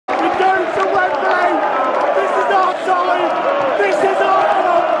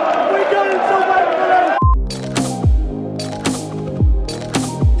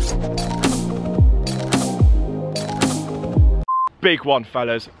big one,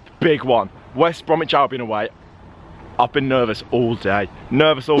 fellas, big one. West Bromwich Albion away. I've been nervous all day.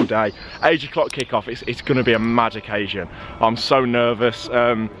 8 o'clock kickoff, it's going to be a mad occasion. I'm so nervous.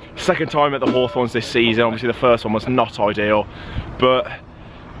 Second time at the Hawthorns this season. Obviously the first one was not ideal, but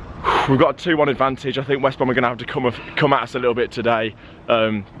we've got a 2-1 advantage. I think West Brom are going to have to come at us a little bit today,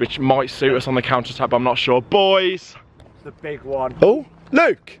 which might suit us on the counter-attack, but I'm not sure. Boys! It's the big one. Oh,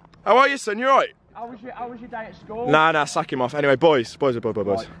 Luke! How are you, son? You alright? How was your day at school? Nah, sack him off. Anyway, boys. Right,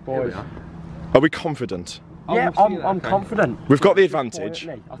 boys. Are we confident? Yeah, I'm confident. We've got the advantage.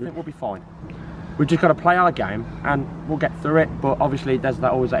 I think we'll be fine. We've just got to play our game and we'll get through it. But obviously, there's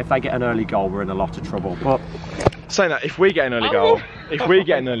that always. If they get an early goal, we're in a lot of trouble. But saying that, if we get an early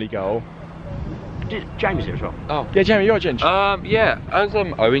goal, Jamie's here as well. Oh yeah, Jamie, you're a ginger. Yeah, as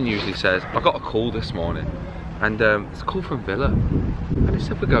Owen usually says, I got a call this morning, and it's a call from Villa, and they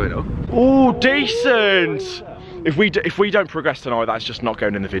said we're going up. Oh, decent. If we don't progress tonight, that's just not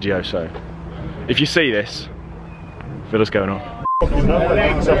going in the video. So, if you see this, Villa's going on.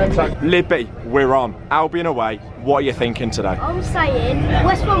 Libby, we're on. Albion away. What are you thinking today? I'm saying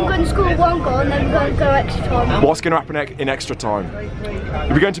West Brom going to score 1 goal and then we're going to go extra time. What's going to happen in extra time?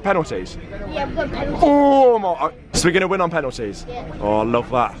 Are we going to penalties? Yeah, we're going to penalties. Oh my! So we're going to win on penalties? Yeah. Oh, I love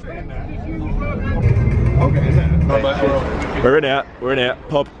that. We're in here. We're in here.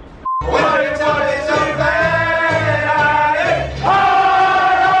 Pub.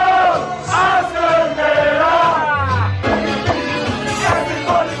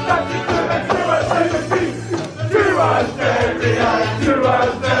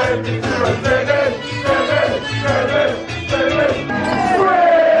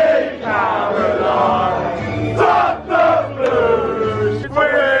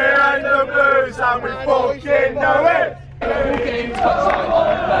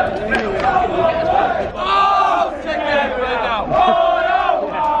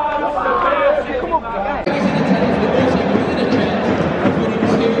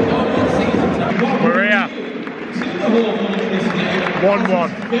 We're here. 1-1.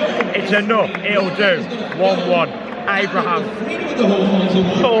 It's enough. It'll do. 1-1. Abraham.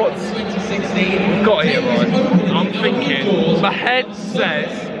 Thoughts? We've got here, right? I'm thinking, my head says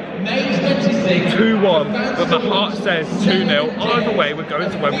 2-1, but my heart says 2-0. Either way, we're going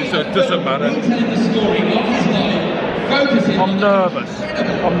to Wembley, so it doesn't matter. I'm nervous,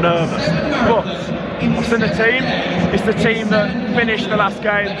 but I've seen the team. It's the team that finished the last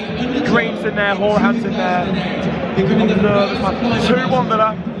game. Green's in there, Horahan's in there. I'm nervous, man. 2-1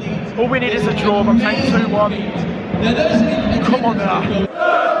 Villa. All we need is a draw, but I'm saying 2-1. Come on Villa.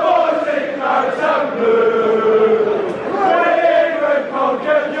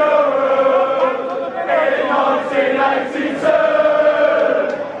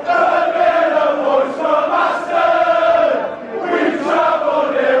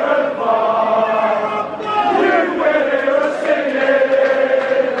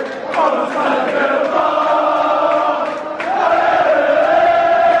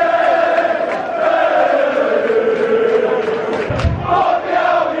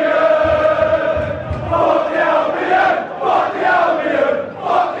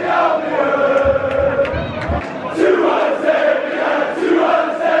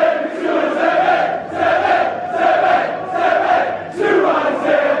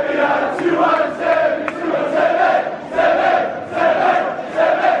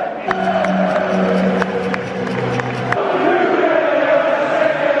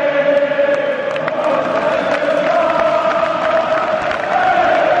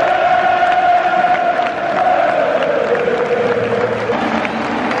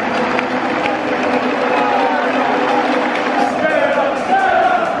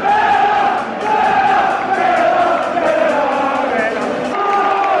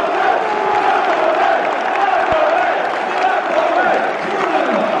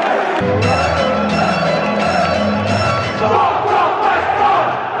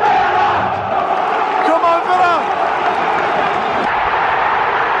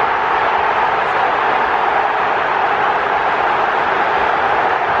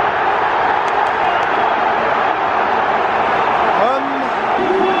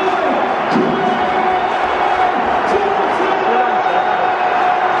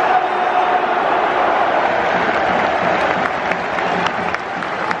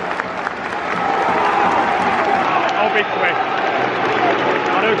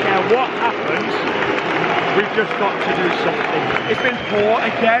 Just got to do something. It's been poor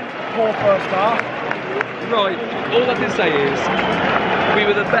again, poor first half. Right, all I can say is we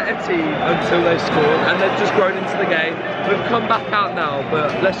were the better team until they scored, and they've just grown into the game. We've come back out now,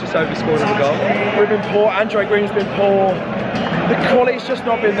 but let's just hope we score another goal. We've been poor. Andre Green's been poor. The quality's just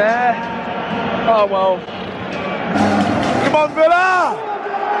not been there. Oh well. Come on, Villa!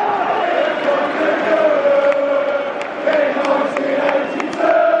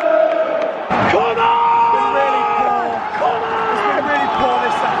 Come on! It's been really poor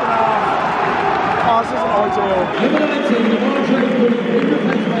this second half. Oh, this isn't ideal.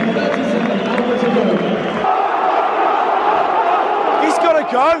 He's got to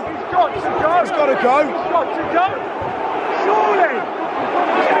go. He's got to go. He's got to go. He's got to go. Surely.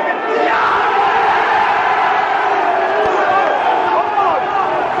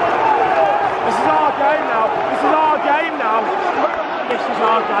 This is our game now. This is our game now. This is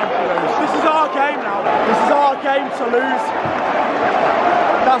our game to lose. This is our game now. This is our game to lose.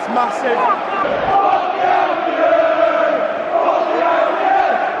 That's massive.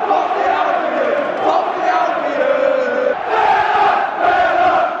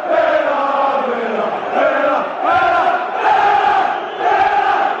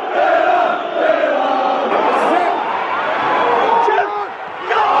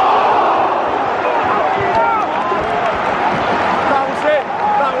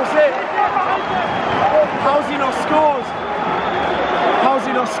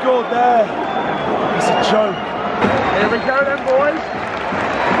 Scored there. It's a joke. Here we go then, boys.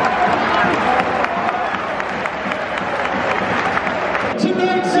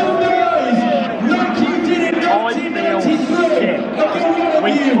 Tonight, Sundays, like you did in 1993.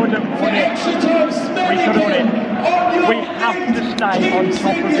 We couldn't win it. We couldn't win it. We have to stay on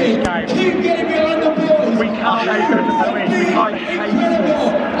top of this game. Keep getting behind the ball. We can't go to the win. I hate this.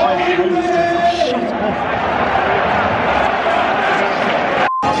 I hate this. Shut up.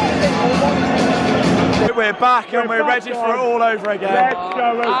 We're back and we're ready for it all over again. Let's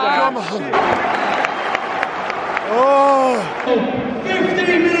go again. Come on. Oh.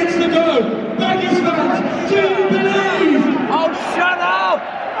 15 minutes to go. Baggers fans, do you believe? Oh, shut up!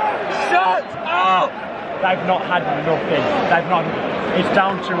 Shut up! They've not had nothing. They've not. It's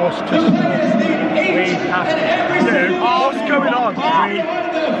down to us to score. We have to do. What's going on?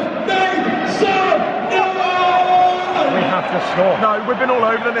 We have to score. No, we've been all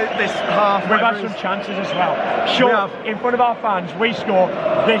over them this half. We've had some chances as well. Sure, in front of our fans, we score.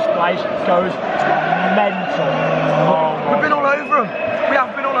 This place goes mental. Oh, we've been all over them. We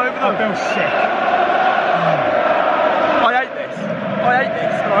have been all over them. I feel sick. I hate this. I hate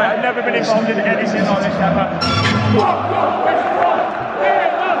this. I've never been involved in anything like this ever.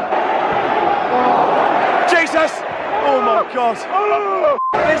 Jesus! Oh my God!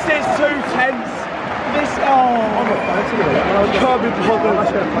 This is too tense. This, oh, can't be bothered.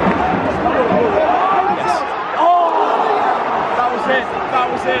 Yes. Oh, that was it.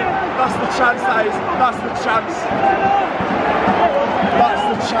 That was it. That's the chance. That is. That's the chance. That's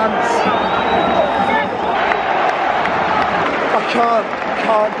the chance. I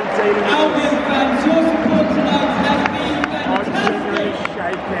can't be dealing with Albion fans, your support tonight has been I'm genuinely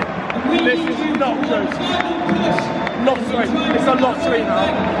shaking. this. This is not good. Lottery. It's a lottery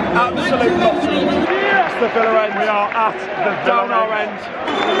now. Absolute lottery. It's the Villa end. We are at the down our end.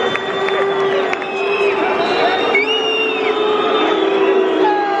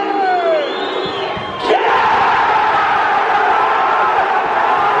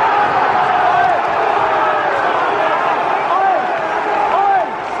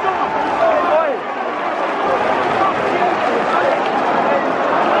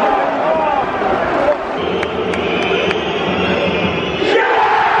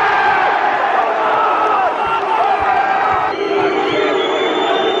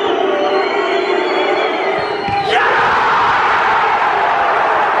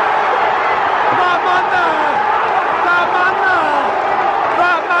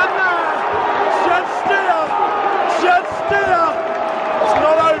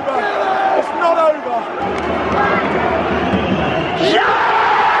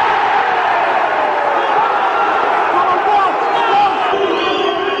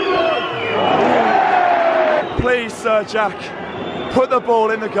 Please, Sir Jack, put the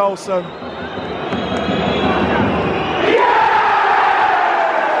ball in the goal zone.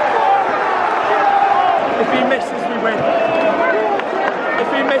 If he misses, we win. If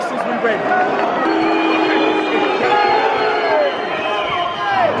he misses, we win.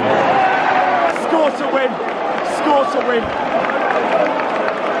 Score to win. Score to win.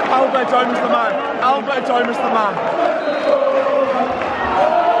 Albert Domer's the man. Albert Domer's the man.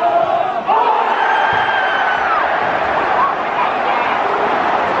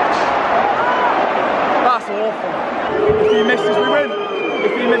 That's awful. If he misses, we win.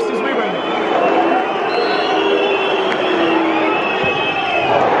 If he misses, we win.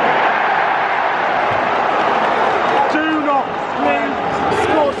 Do not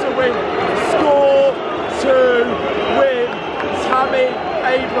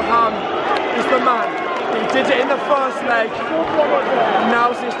Did it in the first leg.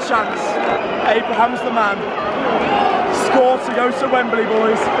 Now's his chance. Abraham's the man. Score to go to Wembley,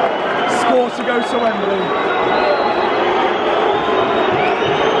 boys. Score to go to Wembley.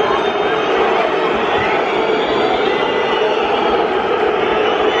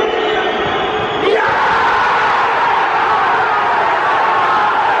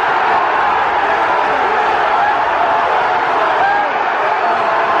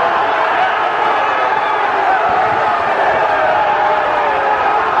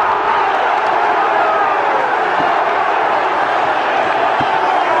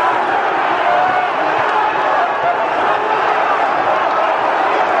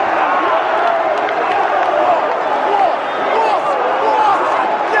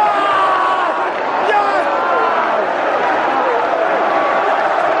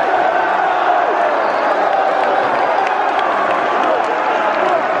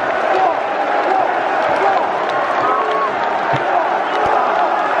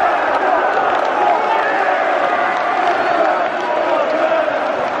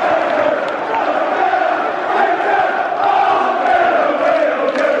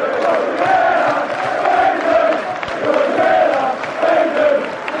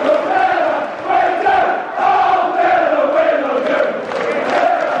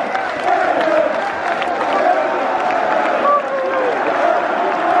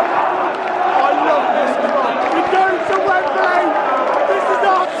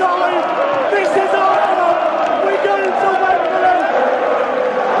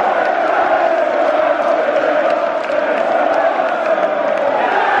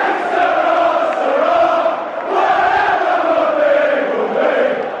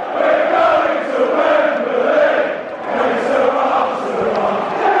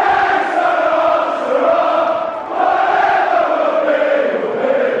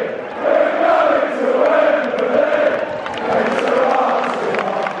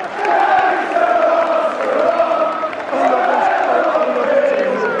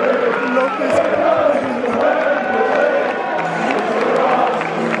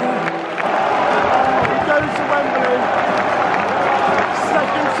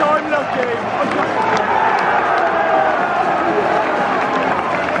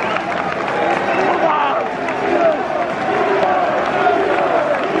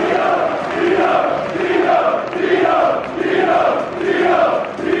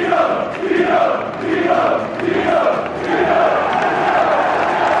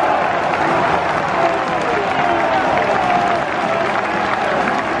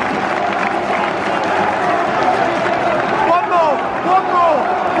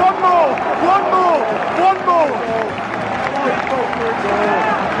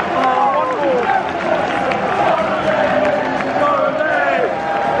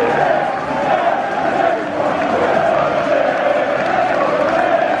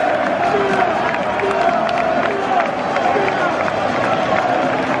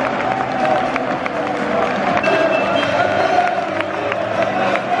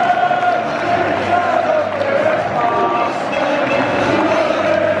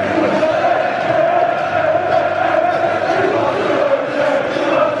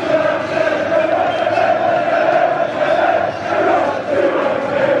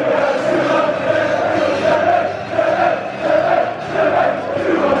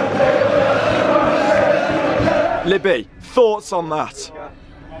 Libby, thoughts on that?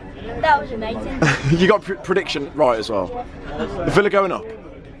 That was amazing. You got prediction right as well. Villa going up?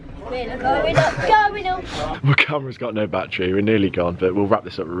 Villa going up, going up. My camera's got no battery, we're nearly gone, but we'll wrap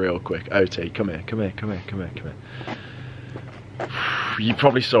this up real quick. OT, come here. You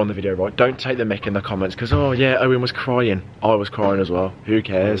probably saw on the video, right? Don't take the mick in the comments because, oh yeah, Owen was crying. I was crying as well. Who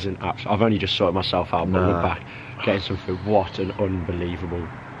cares? I've only just sorted myself out, but look back, getting some food. What an unbelievable.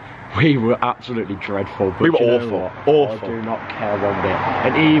 We were absolutely dreadful. But we were awful. Awful. I do not care one bit.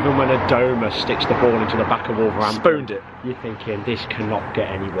 And even when a domer sticks the ball into the back of Wolverhampton, spooned it. You're thinking this cannot get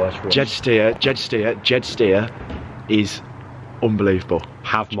any worse for us. Jed Steer is unbelievable.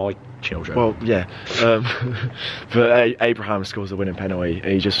 Have my children. Well, yeah. But Abraham scores the winning penalty.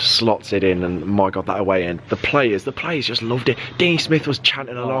 He just slots it in, and my God, that away end. The players just loved it. Dean Smith was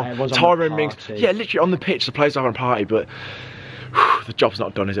chanting along. Tyrone Mings, yeah, literally on the pitch. The players are on party, but the job's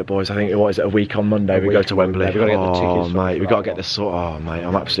not done, is it, boys? I think, what is it, a week on Monday we go to Wembley. We've got to get the tickets. Mate, we've got to get this sort. Oh, mate,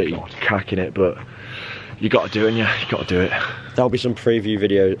 I'm absolutely cracking it, but you got to do it, yeah, you got to do it. There'll be some preview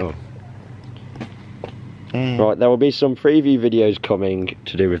videos. Oh. Right, there will be some preview videos coming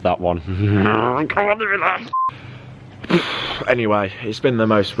to do with that one. Anyway, it's been the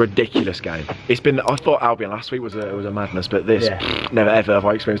most ridiculous game. It's been. I thought Albion last week was a madness, but this, never ever have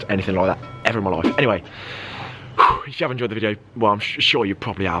I experienced anything like that ever in my life. Anyway, if you have enjoyed the video, well, I'm sure you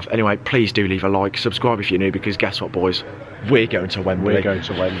probably have. Anyway, please do leave a like, subscribe if you're new, because guess what, boys? We're going to Wembley. We're going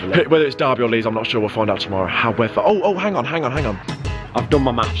to Wembley. Whether it's Derby or Leeds, I'm not sure. We'll find out tomorrow. However, oh, hang on. I've done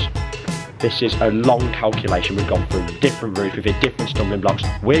my maths. This is a long calculation. We've gone through different routes, we've hit different stumbling blocks.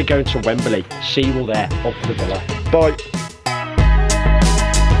 We're going to Wembley. See you all there, up the villa. Bye.